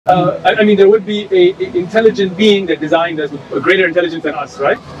I mean, there would be a intelligent being that designed us with a greater intelligence than us,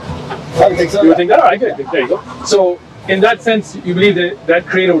 right? I think so. You would think that? All right, good. There you go. So, in that sense, you believe that that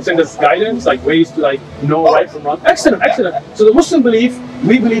creator would send us guidance, like ways to like know right from wrong. Excellent, excellent. So the Muslim belief,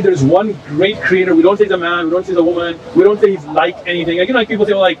 we believe there's one great creator. We don't say he's a man, we don't say he's a woman, we don't say he's like anything. Like, you know, like people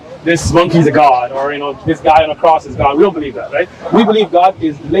say, well, like this monkey's a god, or you know, this guy on a cross is God. We don't believe that, right? We believe God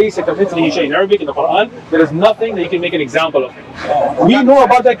is laysa kamithlihi shay. In Arabic, in the Quran, there is nothing that you can make an example of him. We know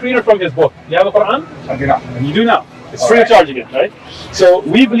about that creator from his book. You have a Quran? I do not. You do now. It's free of charge again, right? So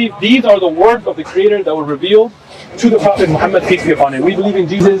we believe these are the words of the creator that were revealed to the Prophet Muhammad, peace be upon him. We believe in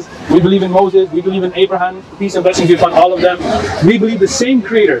Jesus, we believe in Moses, we believe in Abraham, peace and blessings be upon all of them. We believe the same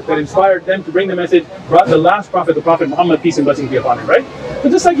creator that inspired them to bring the message brought the last prophet, the Prophet Muhammad, peace and blessings be upon him, right?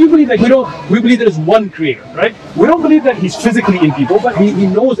 But just like you believe, like we believe there's one creator, right? We don't believe that he's physically in people, but he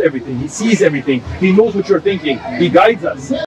knows everything, he sees everything, he knows what you're thinking, he guides us.